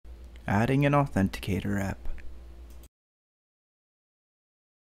Adding an Authenticator app.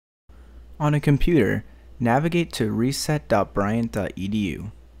 On a computer, navigate to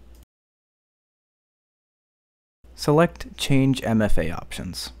reset.bryant.edu. Select Change MFA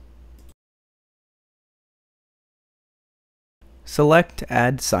options. Select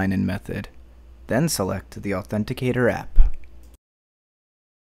Add Sign-in Method, then select the Authenticator app.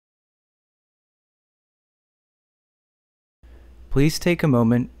 Please take a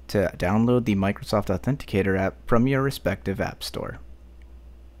moment to download the Microsoft Authenticator app from your respective app store.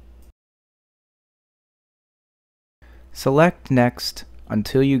 Select Next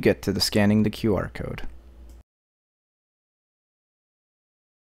until you get to the scanning the QR code.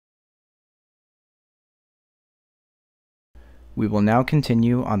 We will now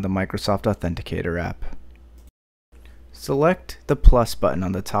continue on the Microsoft Authenticator app. Select the plus button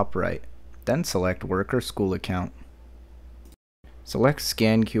on the top right, then select Work or School Account. Select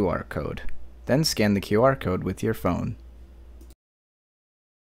Scan QR Code, then scan the QR code with your phone.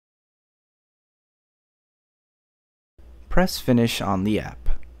 Press Finish on the app.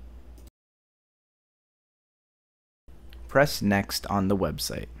 Press Next on the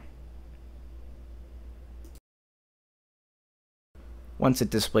website. Once it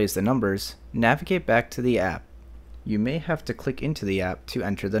displays the numbers, navigate back to the app. You may have to click into the app to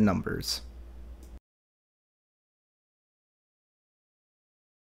enter the numbers.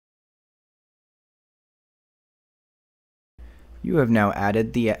 You have now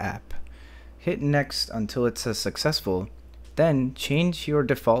added the app. Hit Next until it says Successful, then change your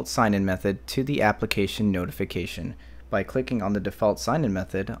default sign-in method to the application notification by clicking on the default sign-in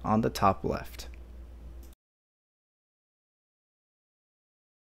method on the top left.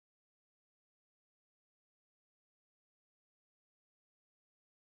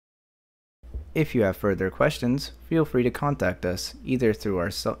 If you have further questions, feel free to contact us either through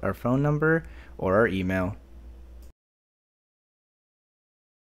our phone number or our email.